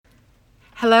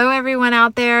Hello, everyone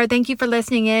out there. Thank you for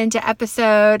listening in to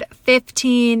episode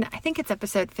 15. I think it's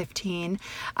episode 15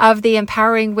 of the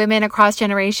Empowering Women Across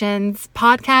Generations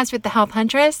podcast with the Health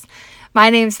Huntress. My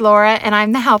name's Laura, and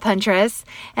I'm the Health Huntress.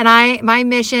 And my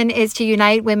mission is to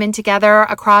unite women together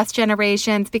across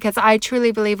generations because I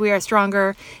truly believe we are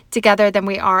stronger together than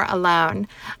we are alone.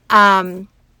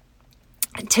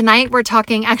 Tonight we're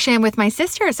talking, actually I'm with my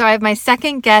sister, so I have my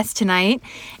second guest tonight,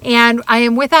 and I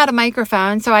am without a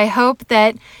microphone, so I hope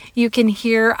that you can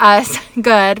hear us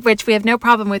good, which we have no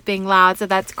problem with being loud, so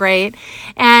that's great.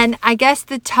 And I guess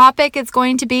the topic is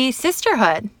going to be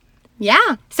sisterhood.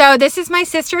 Yeah. So this is my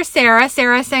sister, Sarah.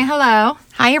 Sarah, say hello.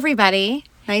 Hi, everybody.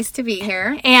 Nice to be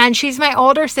here. And she's my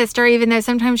older sister, even though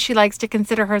sometimes she likes to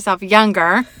consider herself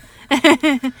younger.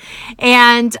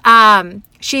 And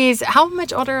she's how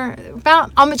much older?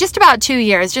 About just about 2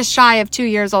 years, just shy of 2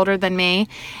 years older than me.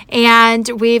 And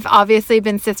we've obviously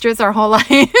been sisters our whole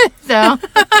life. So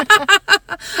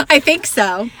I think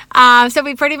so. So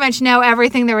we pretty much know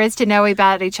everything there is to know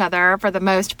about each other for the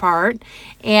most part.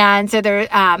 And so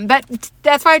but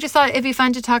that's why I just thought it'd be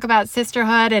fun to talk about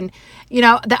sisterhood and,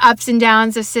 the ups and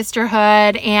downs of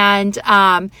sisterhood. And,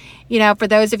 for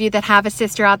those of you that have a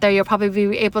sister out there, you'll probably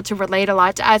be able to relate a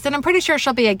lot to us. And I'm pretty sure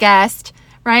she'll be a guest,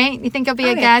 right? You think you'll be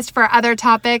a guest for other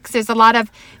topics? There's a lot of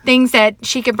things that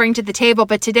she can bring to the table,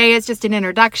 but today is just an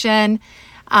introduction.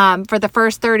 For the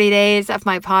first 30 days of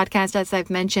my podcast, as I've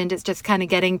mentioned, it's just kind of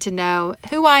getting to know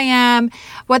who I am,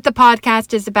 what the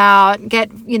podcast is about,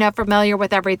 get, familiar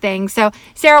with everything. So,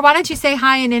 Sarah, why don't you say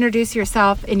hi and introduce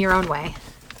yourself in your own way?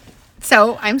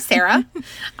 So I'm Sarah.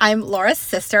 I'm Laura's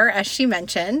sister, as she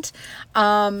mentioned.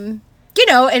 And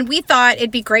we thought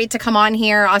it'd be great to come on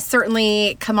here. I'll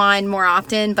certainly come on more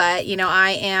often, but,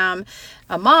 I am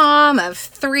a mom of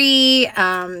 3,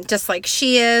 just like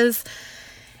she is.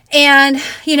 And,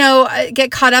 get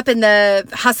caught up in the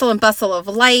hustle and bustle of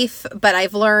life. But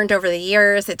I've learned over the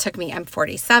years, I'm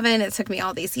 47, it took me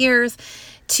all these years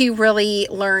to really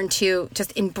learn to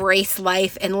just embrace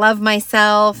life and love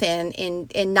myself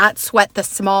and not sweat the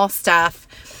small stuff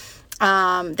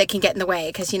that can get in the way.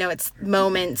 Because, it's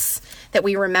moments that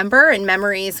we remember and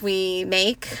memories we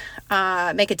make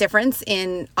a difference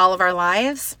in all of our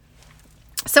lives.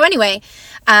 So anyway,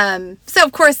 so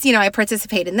of course, I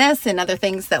participate in this and other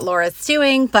things that Laura's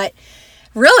doing, but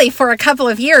really for a couple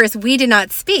of years, we did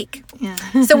not speak. Yeah.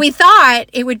 So we thought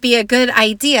it would be a good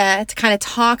idea to kind of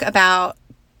talk about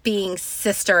being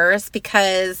sisters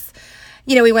because,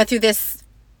 we went through this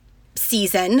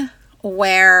season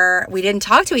where we didn't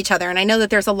talk to each other. And I know that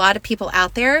there's a lot of people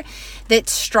out there that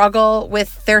struggle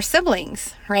with their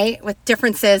siblings, right? With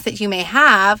differences that you may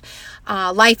have,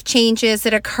 life changes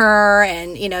that occur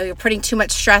and, you're putting too much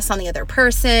stress on the other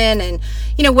person and,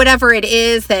 whatever it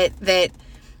is that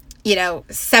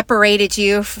separated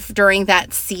you during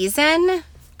that season.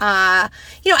 I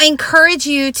encourage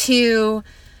you to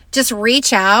just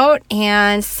reach out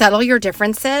and settle your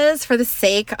differences for the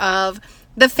sake of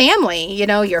the family,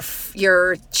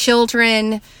 your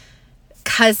children,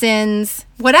 cousins,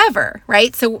 whatever,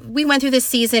 right? So we went through this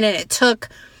season and it took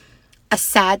a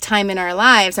sad time in our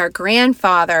lives, our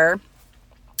grandfather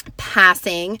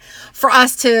passing, for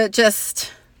us to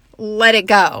just let it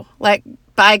go, let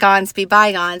bygones be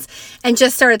bygones, and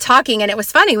just started talking. And it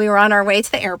was funny. We were on our way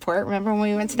to the airport. Remember when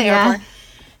we went to the airport?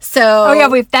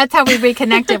 So, that's how we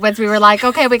reconnected was we were like,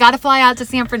 okay, we got to fly out to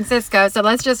San Francisco. So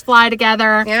let's just fly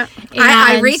together. Yeah.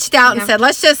 I reached out and said,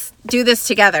 let's just do this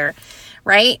together.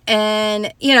 Right.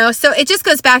 And, so it just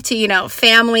goes back to,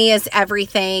 family is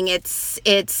everything.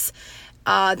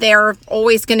 They're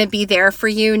always going to be there for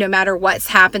you no matter what's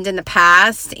happened in the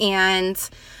past. And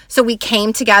so we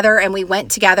came together and we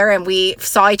went together and we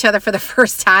saw each other for the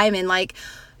first time in like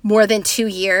more than 2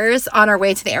 years on our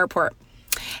way to the airport.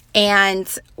 And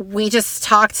we just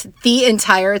talked the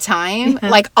entire time,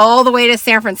 like all the way to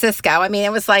San Francisco. I mean,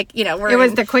 it was like, it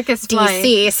was the quickest DC.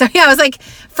 flight. So yeah, it was like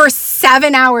for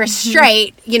 7 hours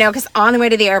straight, because on the way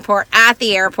to the airport, at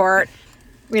the airport,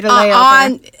 we had a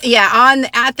layover.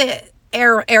 At the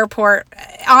airport,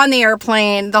 on the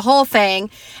airplane, the whole thing.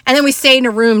 And then we stayed in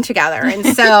a room together. And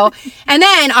so, and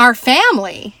then our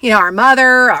family, our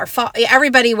mother,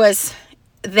 everybody was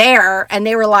there and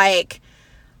they were like,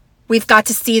 we've got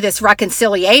to see this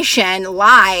reconciliation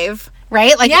live,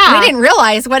 right? Like, we didn't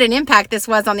realize what an impact this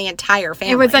was on the entire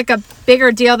family. It was like a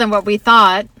bigger deal than what we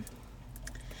thought.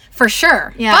 For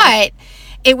sure. Yeah. But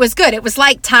it was good. It was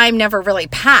like time never really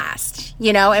passed,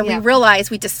 and we realized,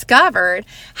 we discovered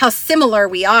how similar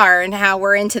we are and how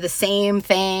we're into the same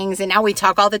things. And now we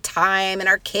talk all the time and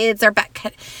our kids are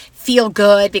back, feel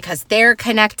good because they're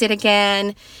connected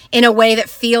again in a way that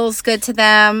feels good to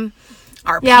them.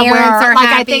 our parents are like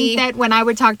happy. I think that when I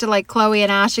would talk to like Chloe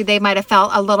and Ashley, they might have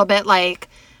felt a little bit like,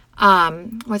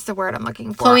 what's the word I'm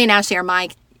looking for? Chloe and Ashley are my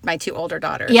two older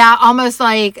daughters. Yeah, almost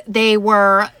like they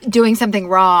were doing something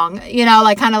wrong,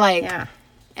 like kind of like, Yeah.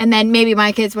 And then maybe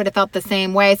my kids would have felt the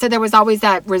same way. So there was always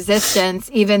that resistance,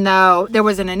 even though there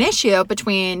wasn't an issue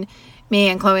between me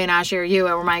and Chloe and Ashley or you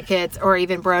or my kids or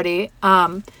even Brody.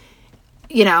 But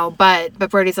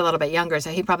Brody's a little bit younger,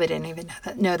 so he probably didn't even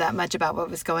know that much about what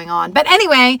was going on. But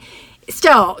anyway,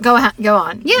 still, go on.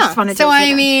 Yeah. Just wanted to So,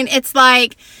 say that. it's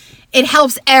like it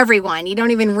helps everyone. You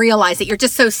don't even realize it. You're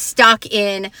just so stuck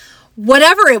in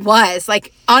whatever it was.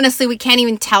 Like, honestly, we can't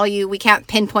even tell you. We can't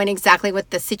pinpoint exactly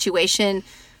what the situation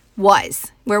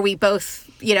was where we both,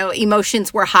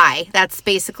 emotions were high. That's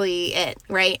basically it,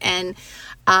 right? And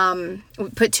we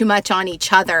put too much on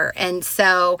each other. And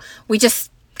so we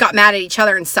just got mad at each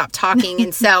other and stopped talking.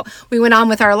 And so we went on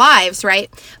with our lives, right?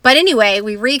 But anyway,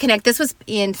 we reconnect. This was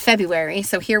in February.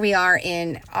 So here we are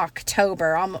in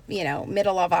October,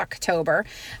 middle of October.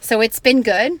 So it's been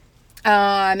good.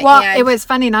 It was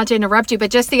funny, not to interrupt you,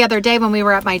 but just the other day when we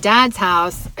were at my dad's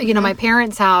house, my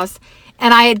parents' house,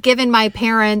 and I had given my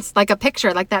parents like a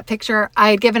picture, like that picture.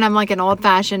 I had given them like an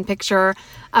old-fashioned picture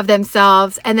of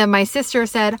themselves. And then my sister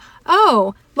said,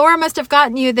 "Oh, Laura must have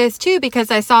gotten you this too because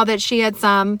I saw that she had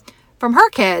some from her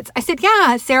kids." I said,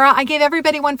 "Yeah, Sarah, I gave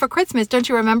everybody one for Christmas. Don't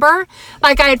you remember?"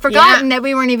 Like I had forgotten that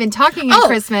we weren't even talking at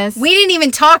Christmas. We didn't even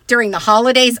talk during the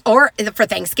holidays or for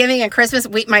Thanksgiving and Christmas.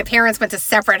 My parents went to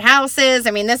separate houses.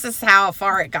 I mean, this is how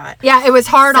far it got. Yeah, it was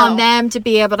hard on them to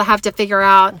be able to have to figure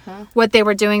out what they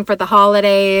were doing for the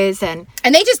holidays. And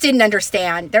they just didn't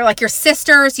understand. They're like, "Your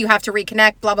sisters, you have to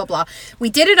reconnect, blah, blah, blah." We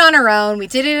did it on our own. We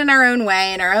did it in our own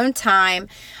way, in our own time.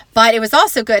 But it was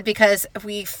also good because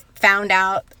we found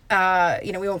out,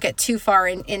 we won't get too far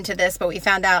into this, but we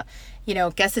found out,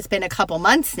 guess it's been a couple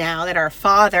months now that our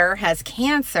father has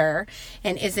cancer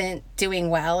and isn't doing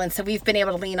well. And so we've been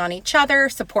able to lean on each other,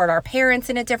 support our parents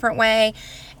in a different way.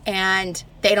 And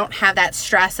they don't have that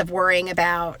stress of worrying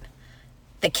about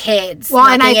the kids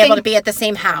not being able to be at the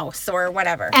same house or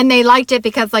whatever. And they liked it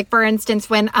because, like, for instance,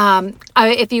 when,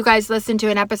 if you guys listened to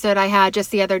an episode I had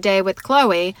just the other day with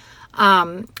Chloe,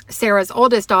 Sarah's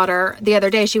oldest daughter, the other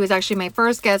day, she was actually my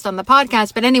first guest on the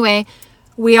podcast. But anyway,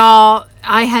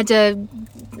 I had to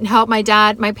help my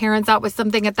parents out with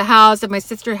something at the house, and my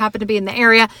sister happened to be in the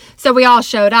area. So we all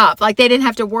showed up. Like, they didn't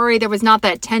have to worry. There was not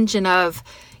that tension of,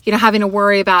 having to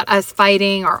worry about us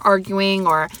fighting or arguing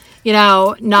or,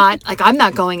 not like, I'm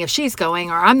not going if she's going,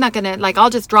 or I'm not going to, like, I'll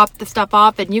just drop the stuff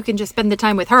off and you can just spend the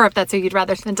time with her if that's who you'd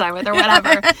rather spend time with or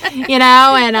whatever,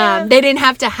 and they didn't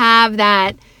have to have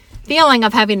that feeling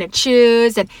of having to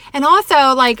choose. And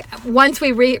also, like, once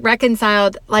we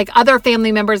reconciled, like, other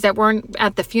family members that weren't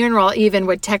at the funeral even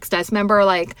would text us. Remember,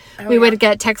 like, we would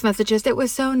get text messages, "It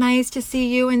was so nice to see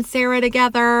you and Sarah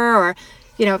together," or,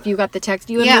 if you got the text,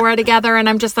 "You and Laura together." And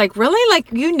I'm just like, really?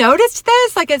 Like, you noticed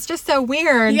this? Like, it's just so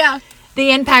weird. Yeah.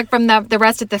 The impact from the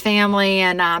rest of the family.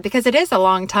 And because it is a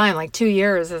long time, like 2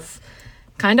 years is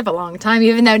kind of a long time,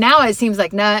 even though now it seems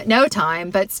like no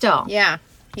time, but still. Yeah.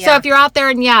 So if you're out there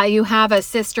and you have a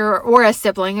sister or a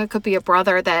sibling, it could be a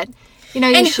brother that,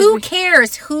 and who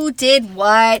cares who did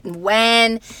what and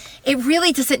when? It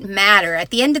really doesn't matter. At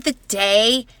the end of the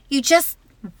day, you just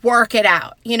work it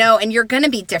out, and you're going to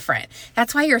be different.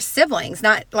 That's why you're siblings,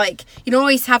 not like you don't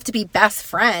always have to be best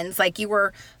friends. Like, you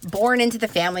were born into the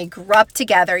family, grew up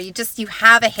together. You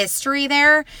have a history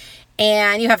there.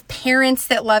 And you have parents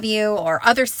that love you or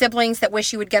other siblings that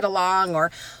wish you would get along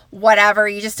or whatever.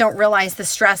 You just don't realize the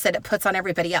stress that it puts on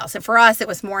everybody else. And for us, it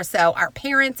was more so our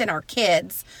parents and our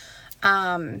kids.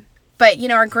 But,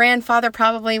 our grandfather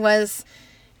probably was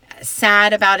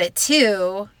sad about it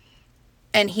too.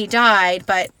 And he died,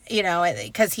 but,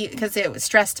 because it was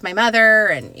stressed my mother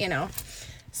and,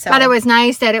 so. But it was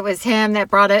nice that it was him that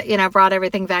brought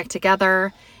everything back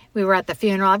together. We were at the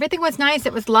funeral. Everything was nice.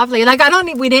 It was lovely. Like,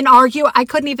 we didn't argue. I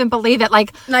couldn't even believe it.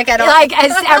 Like at all. Like,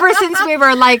 ever since we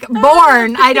were, like,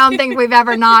 born, I don't think we've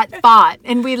ever not fought.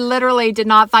 And we literally did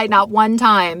not fight, not one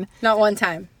time. Not one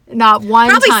time. Not one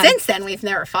Probably time. Since then, we've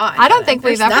never fought. I don't think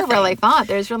we've ever really fought.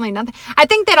 There's really nothing. I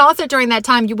think that also during that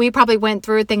time, we probably went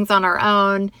through things on our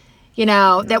own,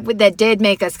 that did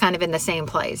make us kind of in the same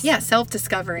place. Yeah,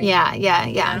 self-discovery.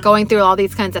 Yeah. Going through all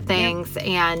these kinds of things.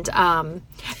 Yeah. And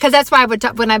because that's why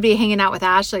when I'd be hanging out with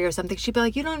Ashley or something, she'd be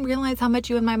like, "You don't realize how much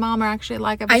you and my mom are actually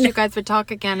like. I wish you guys would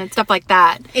talk again," and stuff like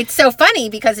that. It's so funny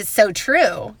because it's so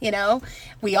true.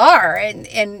 We are. And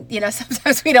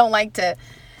sometimes we don't like to.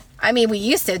 I mean, we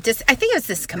used to I think it was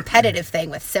this competitive thing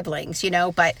with siblings,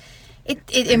 but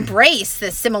embrace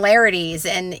the similarities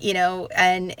and, you know,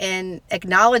 and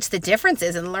acknowledge the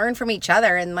differences and learn from each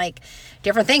other and like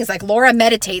different things. Like Laura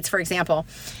meditates, for example.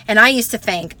 And I used to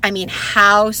think, I mean,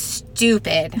 how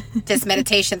stupid this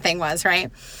meditation thing was,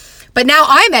 right? But now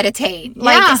I meditate.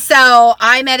 Like, so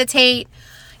I meditate,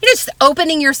 you know, just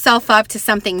opening yourself up to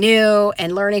something new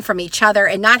and learning from each other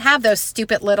and not have those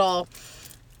stupid little,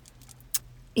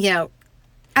 you know,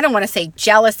 I don't want to say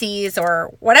jealousies or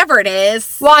whatever it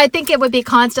is. Well, I think it would be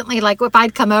constantly like if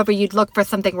I'd come over, you'd look for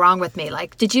something wrong with me.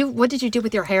 Like, what did you do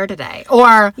with your hair today?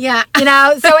 Or, yeah, you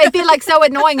know, so it'd be like so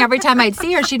annoying every time I'd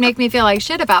see her. She'd make me feel like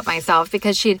shit about myself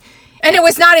because and it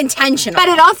was not intentional. But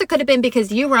it also could have been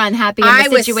because you were unhappy in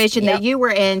the situation that you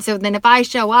were in. So then if I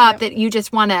show up that you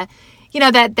just want to, you know,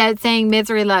 that saying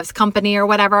misery loves company or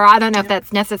whatever. I don't know if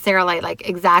that's necessarily like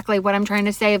exactly what I'm trying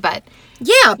to say, but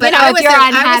yeah, but you know,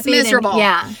 I was miserable.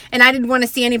 Then, and I didn't want to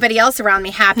see anybody else around me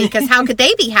happy because how could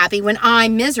they be happy when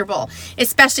I'm miserable,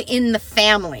 especially in the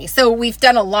family? So we've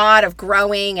done a lot of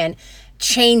growing and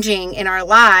changing in our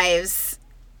lives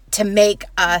to make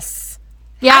us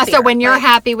happier. So when you're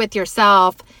happy with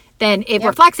yourself, then it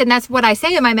reflects, and that's what I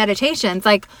say in my meditations,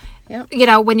 like. Yep. You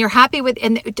know, when you're happy with,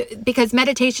 and because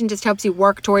meditation just helps you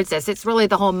work towards this. It's really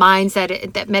the whole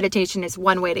mindset that meditation is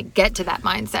one way to get to that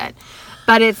mindset.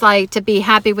 But it's like to be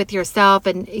happy with yourself,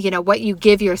 and you know what you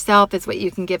give yourself is what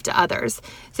you can give to others.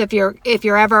 So if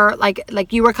you're ever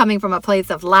like you were coming from a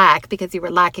place of lack because you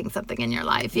were lacking something in your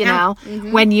life, you know,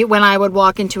 when I would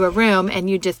walk into a room and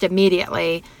you just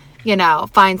immediately, you know,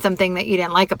 find something that you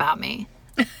didn't like about me.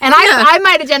 And I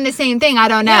might have done the same thing. I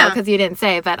don't know because you didn't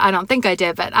say, but I don't think I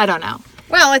did, but I don't know.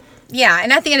 Well,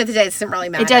 and at the end of the day, it doesn't really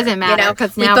matter. It doesn't matter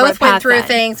because we both went through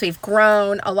things. We've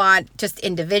grown a lot just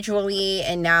individually,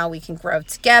 and now we can grow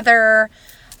together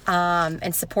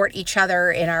and support each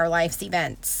other in our life's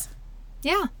events.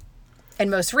 Yeah. And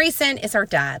most recent is our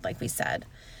dad, like we said.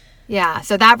 Yeah,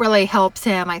 so that really helps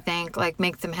him, I think, like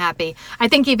makes him happy. I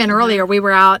think even earlier, we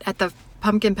were out at the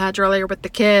pumpkin patch earlier with the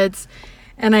kids.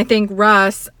 And I think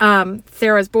Russ,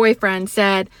 Sarah's boyfriend,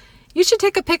 said, you should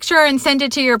take a picture and send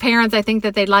it to your parents. I think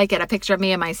that they'd like it, a picture of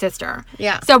me and my sister.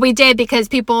 Yeah. So we did because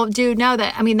people do know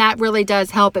that. I mean, that really does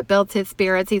help. It builds his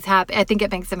spirits. He's happy. I think it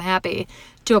makes him happy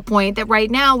to a point that right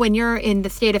now, when you're in the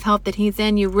state of health that he's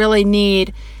in, you really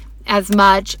need as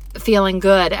much feeling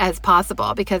good as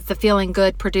possible because the feeling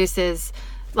good produces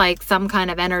like some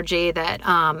kind of energy that,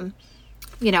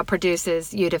 you know,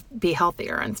 produces you to be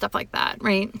healthier and stuff like that.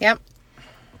 Right. Yep.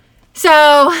 So,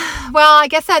 well, I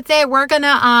guess that's it. We're going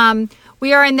to,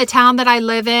 we are in the town that I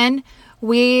live in.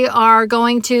 We are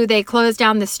going to, they close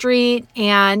down the street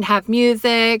and have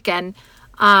music and,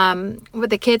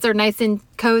 the kids are nice and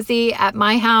cozy at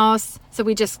my house. So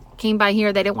we just came by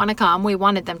here. They didn't want to come. We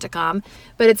wanted them to come,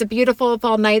 but it's a beautiful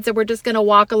fall night. So we're just going to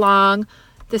walk along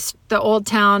the old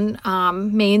town,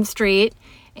 main street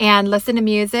and listen to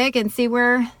music and see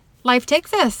where life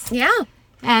takes us. Yeah.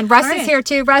 And Russ is here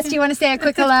too. Russ, do you want to say a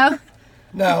quick hello?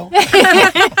 No.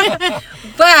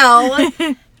 Well,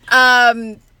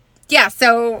 yeah,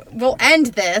 so we'll end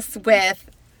this with,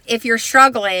 if you're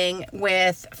struggling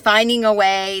with finding a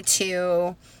way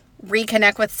to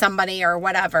reconnect with somebody or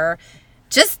whatever,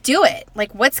 just do it.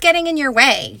 Like, what's getting in your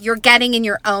way? You're getting in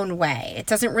your own way. It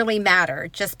doesn't really matter.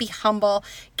 Just be humble,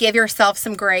 give yourself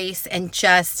some grace, and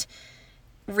just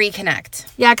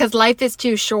reconnect. Yeah, because life is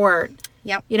too short.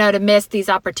 Yep. You know, to miss these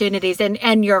opportunities.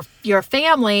 And your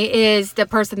family is the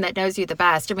person that knows you the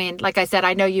best. I mean, like I said,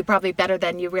 I know you probably better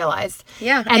than you realized.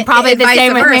 Yeah. And probably the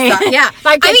same with me. Yeah.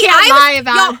 Like,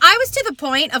 I was to the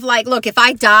point of like, look, if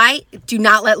I die, do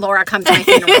not let Laura come to my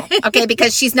funeral. Okay.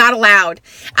 Because she's not allowed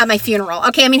at my funeral.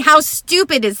 Okay. I mean, how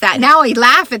stupid is that? Now I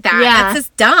laugh at that. Yeah. That's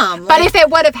just dumb. But if it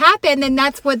would have happened, then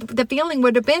that's what the feeling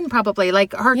would have been probably.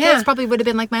 Like her kids probably would have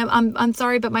been like, I'm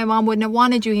sorry, but my mom wouldn't have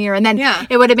wanted you here. And then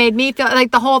it would have made me feel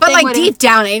like the whole thing. But like deep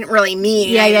down, I didn't really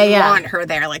mean I didn't want her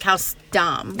there. Like how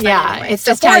dumb. But anyway, it's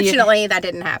just fortunately that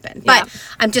didn't happen. But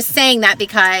I'm just saying that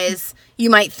because you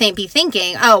might be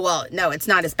thinking, oh well, no, it's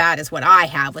not as bad as what I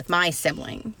have with my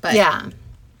sibling. But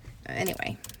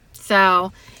anyway.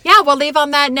 So we'll leave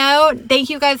on that note. Thank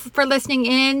you guys for listening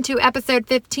in to episode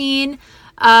 15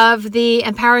 of the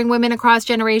Empowering Women Across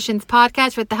Generations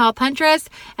podcast with the Health Huntress.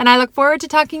 And I look forward to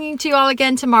talking to you all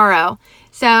again tomorrow.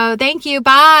 So thank you.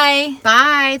 Bye.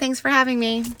 Bye. Thanks for having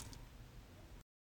me.